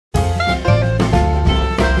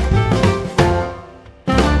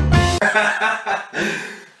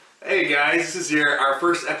guys, this is our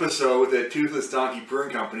first episode with the Toothless Donkey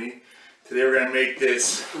Brewing Company. Today we're going to make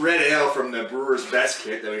this red ale from the Brewer's Best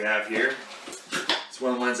kit that we have here. It's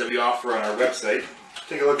one of the ones that we offer on our website.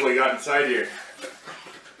 Take a look at what we got inside here.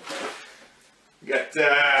 We got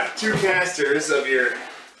 2 canisters of your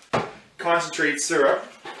concentrate syrup.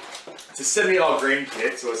 It's a semi-all grain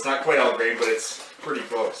kit, so it's not quite all grain, but it's pretty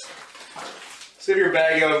close. So you have your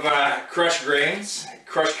bag of crushed grains,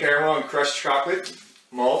 crushed caramel and crushed chocolate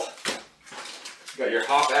malt. You got your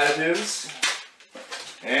hop additives,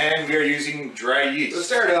 and we are using dry yeast. So to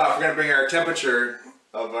start off, we're going to bring our temperature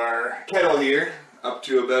of our kettle here up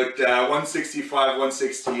to about 165,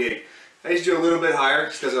 168. I used to do a little bit higher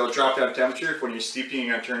just because it'll drop down temperature. When you're steeping,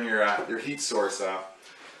 you're going to turn your heat source off.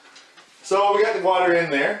 So we got the water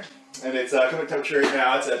in there, and it's coming temperature right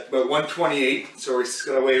now. It's at about 128, so we're just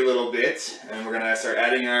going to wait a little bit, and we're going to start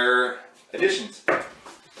adding our additions.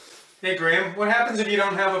 Hey Graham, what happens if you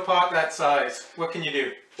don't have a pot that size? What can you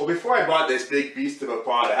do? Well, before I bought this big beast of a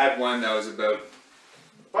pot, I had one that was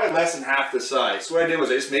probably less than half the size. So what I did was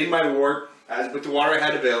I just made my wort with the water I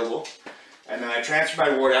had available, and then I transferred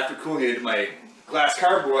my wort after cooling it into my glass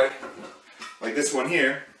carboy, like this one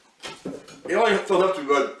here. It only filled up to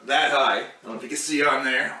about that high. I don't know if you can see on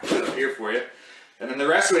there. I'll put it up here for you. And then the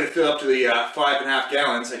rest of it to fill up to the 5.5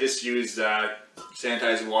 gallons, I just used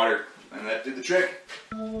sanitizing water, and that did the trick.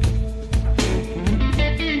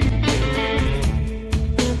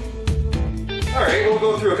 Alright, we'll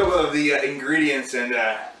go through a couple of the ingredients and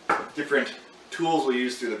different tools we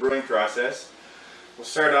use through the brewing process. We'll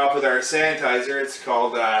start off with our sanitizer. It's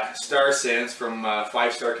called Star Sans from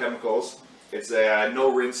 5 Star Chemicals. It's a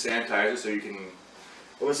no rinse sanitizer, so you can,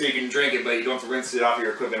 I wouldn't say you can drink it, but you don't have to rinse it off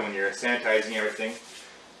your equipment when you're sanitizing everything.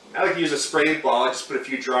 I like to use a spray ball. I just put a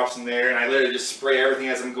few drops in there, and I literally just spray everything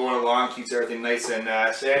as I'm going along. Keeps everything nice and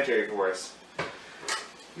sanitary for us.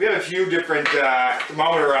 We have a few different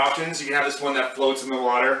thermometer options. You can have this one that floats in the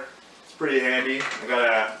water. It's pretty handy. I got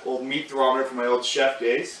an old meat thermometer from my old chef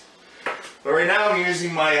days. But right now I'm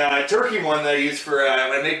using my turkey one that I use for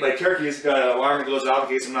when I make my turkey. It's got an alarm that goes off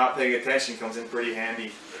in case I'm not paying attention. It comes in pretty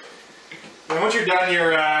handy. And once you're done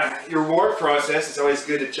your wort process, it's always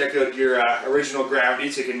good to check out your original gravity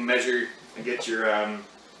so you can measure and get your,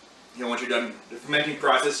 once you're done the fermenting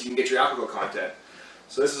process, you can get your alcohol content.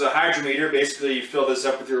 So this is a hydrometer. Basically, you fill this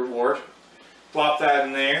up with your wort, plop that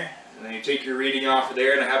in there, and then you take your reading off of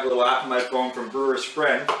there. And I have a little app on my phone from Brewer's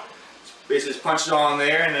Friend. Basically, just punch it all in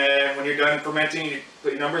there, and then when you're done fermenting, you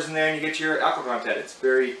put your numbers in there and you get your alcohol content. It's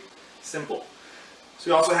very simple.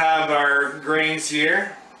 So we also have our grains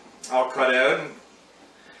here, all cut out.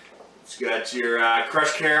 It's got your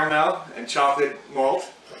crushed caramel and chocolate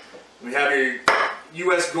malt. We have your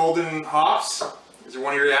U.S. Golden hops. These are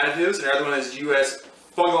one of your additives, and the other one is U.S.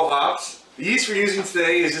 Fungal hops. The yeast we're using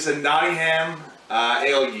today is just a Nottingham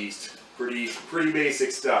ale yeast. Pretty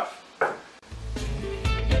basic stuff.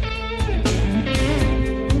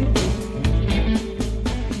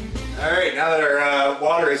 Alright, now that our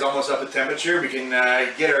water is almost up to temperature, we can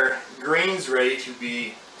get our grains ready to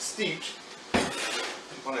be steeped. I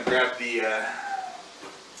want to grab the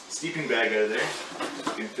steeping bag out of there.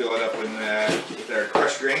 You can fill it up with our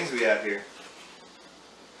crushed grains we have here.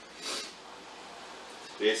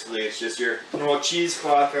 Basically, it's just your normal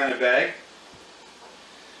cheesecloth kind of bag.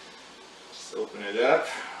 Just open it up.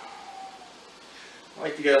 I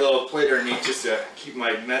like to get a little plate underneath just to keep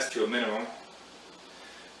my mess to a minimum.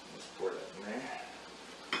 Let's pour that in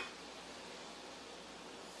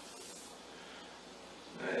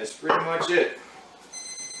there. That's pretty much it.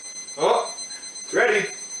 Oh, it's ready.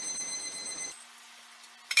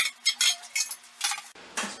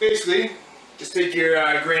 It's basically, just take your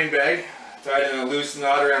grain bag, tie it in a loose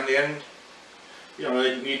knot around the end. You don't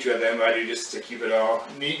really need to at the end, but I do just to keep it all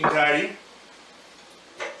neat and tidy.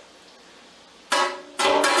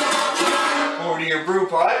 Over to your brew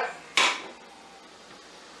pot.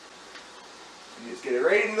 You just get it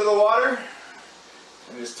right into the water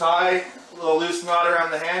and just tie a little loose knot around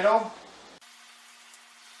the handle.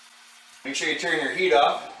 Make sure you turn your heat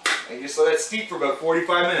off and just let it steep for about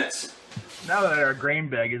 45 minutes. Now that our grain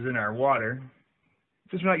bag is in our water,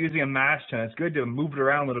 since we're not using a mash tun, it's good to move it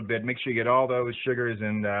around a little bit. Make sure you get all those sugars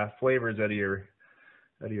and flavors out of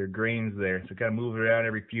your grains there. So kind of move it around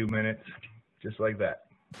every few minutes, just like that.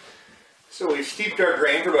 So we've steeped our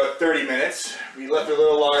grain for about 30 minutes. We left it a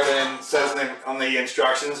little longer than it says on the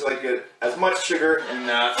instructions. Like get as much sugar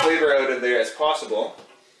and flavor out of there as possible.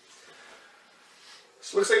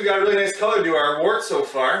 So looks like we got a really nice color to our wort so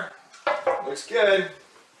far. Looks good.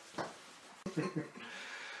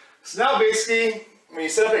 So now basically, when you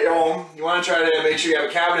set up at your home, you want to try to make sure you have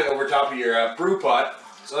a cabinet over top of your brew pot.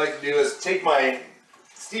 So what I like to do is take my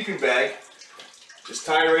steeping bag, just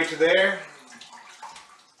tie it right to there,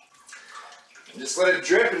 and just let it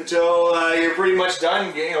drip until you're pretty much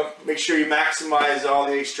done. You know, make sure you maximize all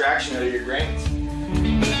the extraction out of your grains.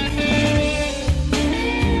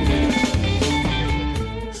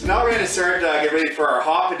 So now we're going to start get ready for our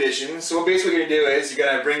hop addition. So what basically you're going to do is you're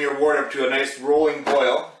going to bring your wort up to a nice rolling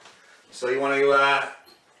boil. So you want to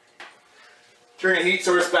turn your heat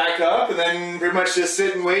source back up and then pretty much just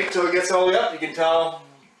sit and wait until it gets all the way up. You can tell,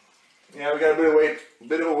 yeah, we got a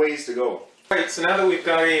bit of a ways to go. Alright, so now that we've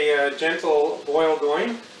got a gentle boil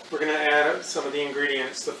going, we're going to add some of the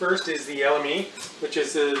ingredients. The first is the LME, which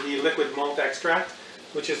is the liquid malt extract,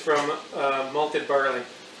 which is from malted barley.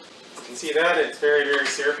 You can see that, it's very, very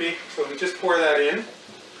syrupy. So we just pour that in.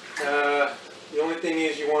 The only thing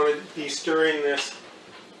is you want to be stirring this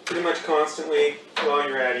pretty much constantly while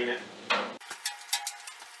you're adding it.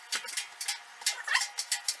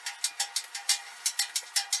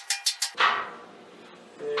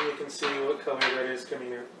 And you can see what color that is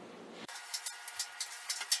coming out.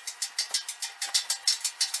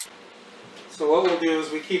 So what we'll do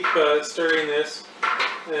is we keep stirring this,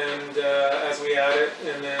 and as we add it,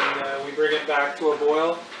 and then we bring it back to a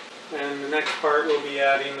boil, and the next part we'll be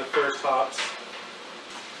adding the first hops.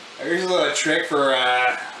 Here's a little trick for,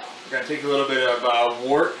 we're going to take a little bit of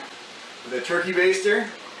wort with a turkey baster.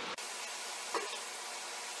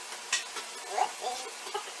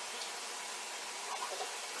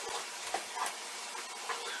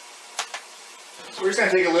 So we're just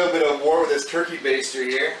going to take a little bit of wort with this turkey baster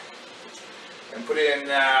here and put in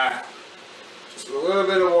just a little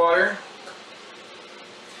bit of water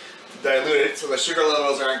to dilute it so the sugar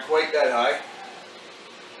levels aren't quite that high.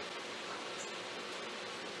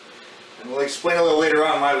 And we'll explain a little later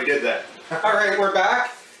on why we did that. Alright, we're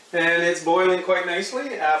back, and it's boiling quite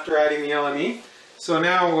nicely after adding the LME. So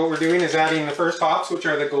now what we're doing is adding the first hops, which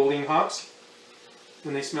are the Golding hops.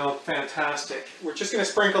 And they smell fantastic. We're just going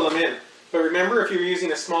to sprinkle them in. But remember, if you're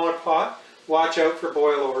using a smaller pot, watch out for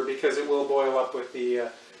boil over because it will boil up with the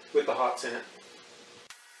hops in it.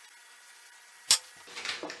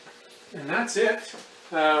 And that's it.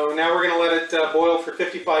 Now we're going to let it boil for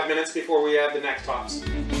 55 minutes before we add the next hops.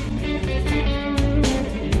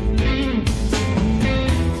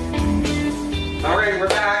 Alright, we're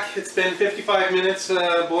back. It's been 55 minutes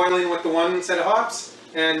boiling with the one set of hops,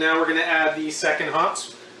 and now we're going to add the second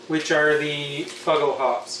hops, which are the Fuggo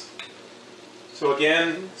hops. So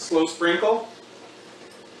again, slow sprinkle.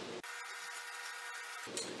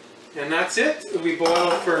 And that's it. We boil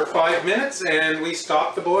for 5 minutes and we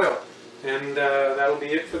stop the boil. And that'll be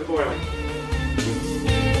it for the boiling.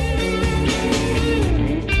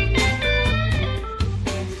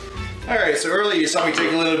 Alright, so earlier you saw me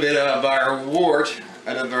take a little bit of our wort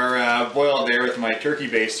out of our boil there with my turkey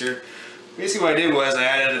baster. Basically what I did was I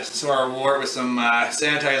added some of our wort with some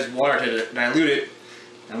sanitized water to dilute it.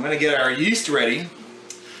 I'm going to get our yeast ready.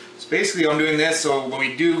 So basically I'm doing this so when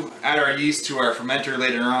we do add our yeast to our fermenter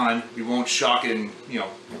later on, we won't shock it and, you know,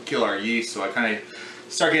 kill our yeast. So I kind of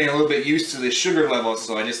start getting a little bit used to the sugar level.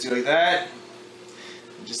 So I just do like that.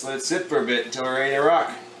 And just let it sit for a bit until we're ready to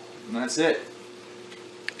rock. And that's it.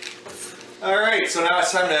 Alright, so now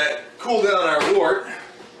it's time to cool down our wort.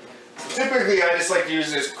 So typically I just like to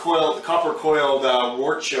use this copper coiled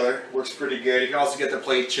wort chiller. Works pretty good. You can also get the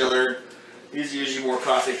plate chiller. These are usually more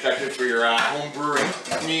cost effective for your home brewing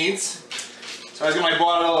needs. So I got my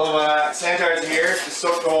bottle of sanitizer here to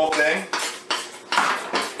soak the whole thing.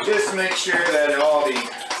 Just to make sure that all the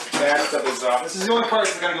bad stuff is off. This is the only part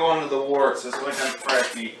that's going to go into the wort, so it's the only time to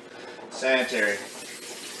press the sanitary.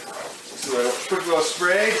 So a quick little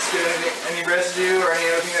spray, just get any residue or any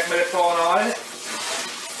other thing that might have fallen on it.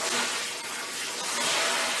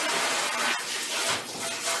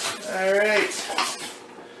 Alright.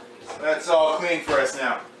 That's all clean for us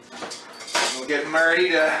now. We'll get Marty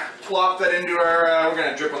to plop that into our, we're going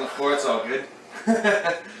to drip on the floor, it's all good.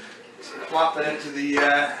 So plop that into the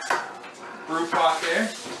brew pot there.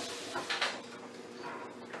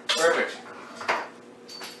 Perfect.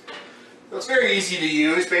 So it's very easy to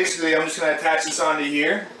use. Basically I'm just going to attach this onto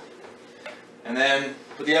here and then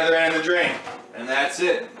put the other end in the drain. And that's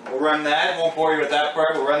it. We'll run that, won't bore you with that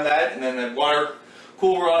part, we'll run that and then the water,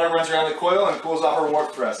 cool water runs around the coil and cools off our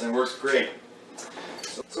wort for us and it works great.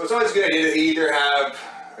 So it's always a good idea to either have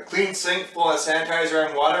a clean sink full of sanitizer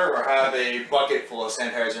and water or have a bucket full of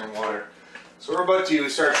sanitizer and water. So we're about to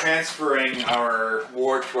start transferring our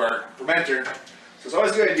wort to our fermenter. So it's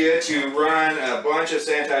always a good idea to run a bunch of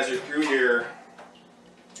sanitizer through your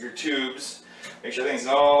tubes. Make sure everything's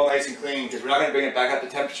all nice and clean because we're not going to bring it back up to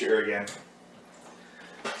temperature again.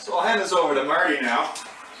 So I'll hand this over to Marty now.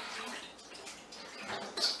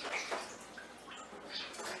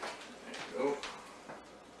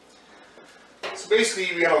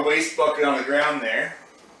 basically we have a waste bucket on the ground there.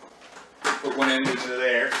 Put one end into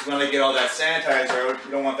there. So when I get all that sanitizer out,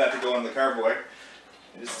 you don't want that to go in the carboy.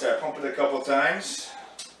 You just start pumping it a couple times.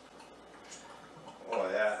 Oh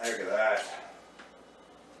yeah, look at that.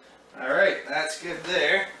 Alright, that's good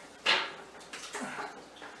there.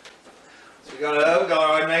 So we got it out,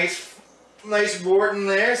 got our nice board in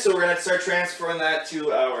there, so we're going to start transferring that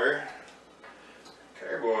to our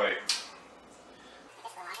carboy.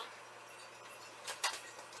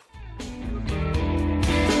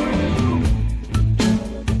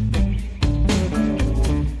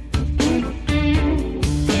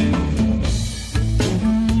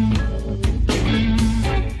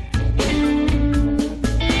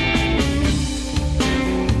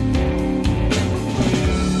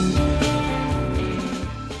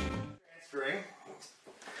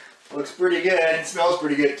 Looks pretty good, and smells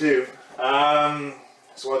pretty good too.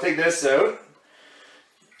 So I'll take this out.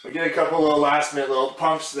 We did a couple of last minute little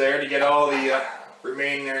pumps there to get all the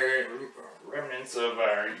remnants of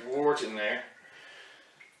our wort in there.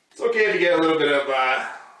 It's okay to get a little bit of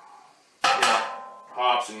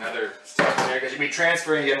hops and other stuff in there because you'll be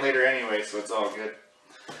transferring again later anyway, so it's all good.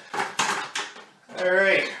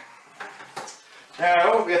 Alright.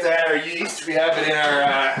 Now we have to add our yeast. We have it in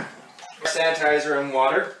our sanitizer and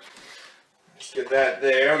water. Just get that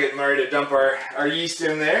there. We're getting ready to dump our yeast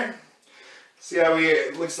in there. See how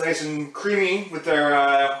it looks nice and creamy with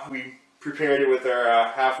our, we prepared it with our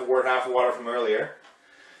half a wort, half a water from earlier.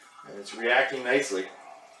 And it's reacting nicely.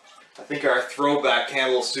 I think our throwback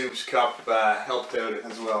Campbell Soups cup helped out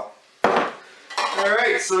as well.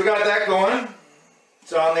 Alright, so we got that going.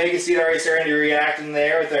 So on there you can see it already starting to react in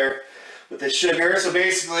there with the sugar. So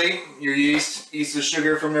basically your yeast eats the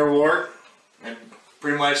sugar from your wort and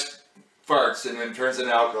pretty much farts and then turns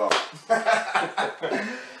into alcohol.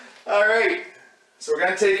 Alright, so we're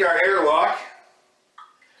going to take our airlock,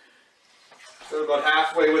 fill it about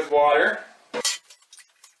halfway with water.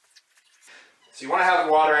 So you want to have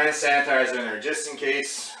water and a sanitizer in there just in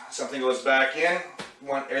case something goes back in. You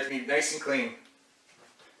want everything to be nice and clean.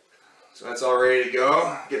 So that's all ready to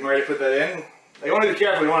go. Getting ready to put that in. Now you want to be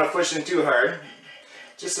careful, you don't want to push it in too hard.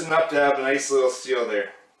 Just enough to have a nice little seal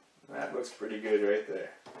there. That looks pretty good right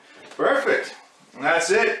there. Perfect. And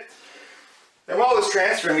that's it. And while it was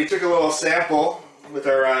transferring, we took a little sample with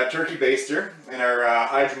our turkey baster and our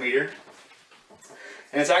hydrometer.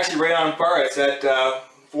 And it's actually right on par. It's at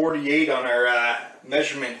 48 on our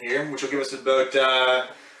measurement here, which will give us about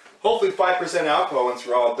hopefully 5% alcohol once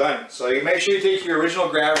we're all done. So you make sure you take your original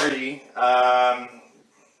gravity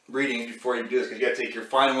reading before you do this, because you got to take your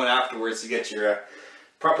final one afterwards to get your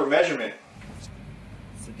proper measurement.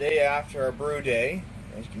 It's the day after our brew day.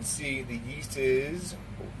 As you can see, the yeast is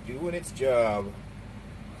doing its job.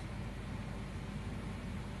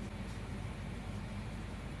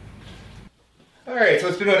 Alright, so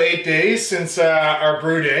it's been about 8 days since our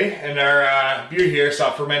brew day, and our beer here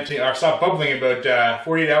stopped fermenting, or stopped bubbling about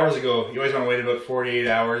 48 hours ago. You always want to wait about 48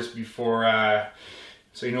 hours before,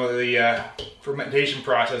 so you know the fermentation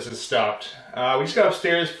process has stopped. We just got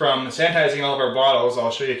upstairs from sanitizing all of our bottles.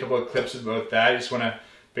 I'll show you a couple of clips about that. I just want to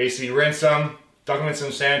basically rinse them, dunk them in some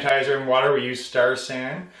sanitizer and water. We use Star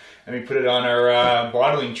San, and we put it on our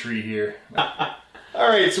bottling tree here.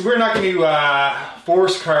 Alright, so we're not going to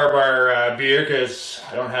force carb our beer because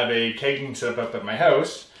I don't have a kegging set up at my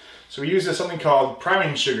house. So we use something called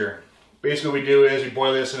priming sugar. Basically what we do is we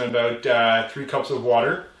boil this in about 3 cups of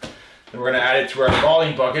water. Then we're going to add it to our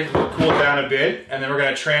bottling bucket, cool it down a bit, and then we're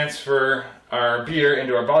going to transfer our beer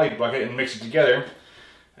into our bottling bucket and mix it together.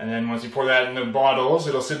 And then once you pour that in the bottles,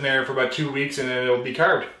 it'll sit in there for about 2 weeks and then it'll be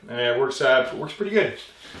carved. And it works pretty good.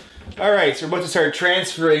 Alright, so we're about to start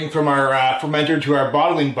transferring from our fermenter to our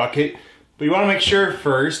bottling bucket. But you want to make sure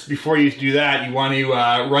first, before you do that, you want to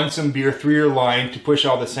run some beer through your line to push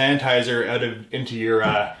all the sanitizer into your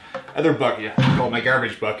other bucket. I call it my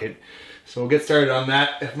garbage bucket. So we'll get started on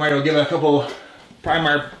that. If Mario will give it a couple prime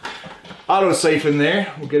our autosave in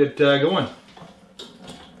there, we'll get it going.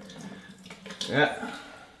 Yeah.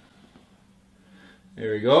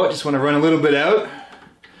 There we go. Just want to run a little bit out.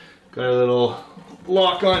 Got a little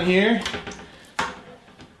lock on here.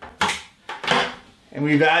 And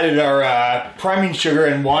we've added our priming sugar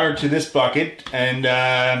and water to this bucket, and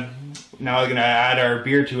now we're going to add our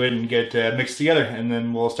beer to it and get mixed together, and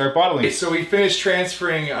then we'll start bottling. Okay, so we finished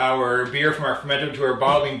transferring our beer from our fermenter to our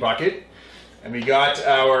bottling bucket, and we got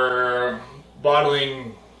our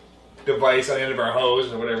bottling device on the end of our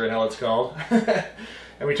hose, or whatever the hell it's called.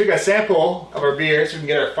 And we took a sample of our beer so we can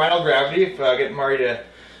get our final gravity. If I get Mari to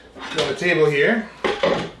put on the table here.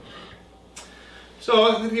 So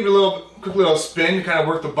I'm going to give it a quick little spin to kind of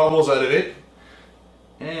work the bubbles out of it.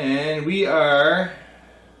 And we are,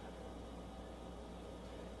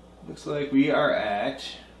 looks like we are at,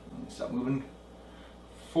 let me stop moving,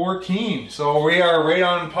 14. So we are right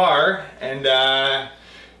on par. And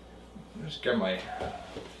just grab my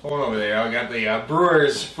phone over there. I got the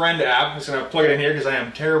Brewers friend app. I'm just going to plug it in here because I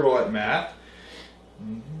am terrible at math.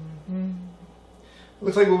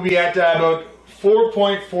 Looks like we'll be at about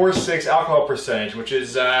 4.46 alcohol percentage, which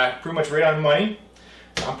is pretty much right on the money.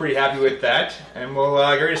 I'm pretty happy with that, and we'll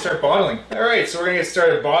get ready to start bottling. Alright, so we're going to get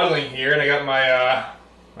started bottling here, and I got my, I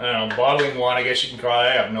don't know, bottling wand, I guess you can call it.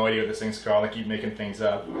 I have no idea what this thing's called. I keep making things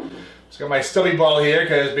up. Just got my stubby bottle here,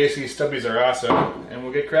 because basically stubbies are awesome, and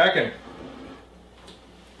we'll get cracking.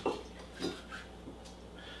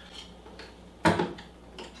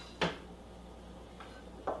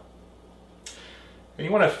 And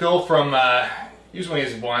you want to fill from, use one of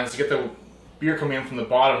these wands to get the beer coming in from the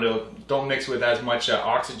bottom. Don't mix with as much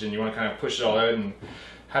oxygen. You want to kind of push it all out and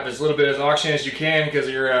have as little bit of oxygen as you can because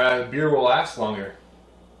your beer will last longer.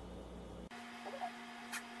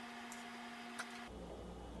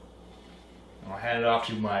 I'll hand it off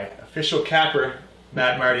to my official capper,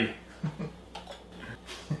 Mad Marty.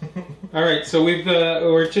 All right, so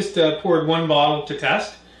we're just poured one bottle to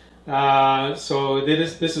test. So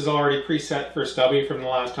this is already preset for stubby from the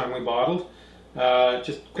last time we bottled.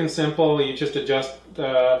 Just and simple, you just adjust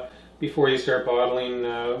before you start bottling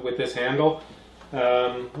with this handle.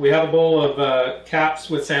 We have a bowl of caps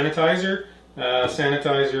with sanitizer.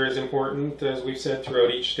 Sanitizer is important, as we've said, throughout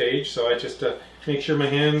each stage, so I just make sure my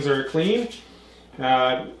hands are clean.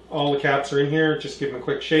 All the caps are in here, just give them a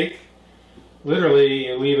quick shake. Literally,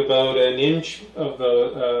 you leave about an inch of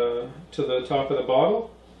the to the top of the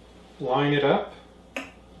bottle. Line it up,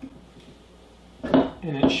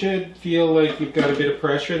 and it should feel like you've got a bit of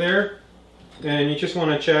pressure there, and you just want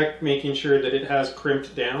to check making sure that it has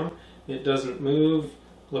crimped down, it doesn't move,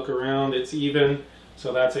 look around, it's even,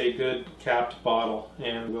 so that's a good capped bottle,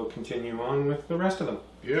 and we'll continue on with the rest of them.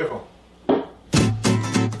 Beautiful.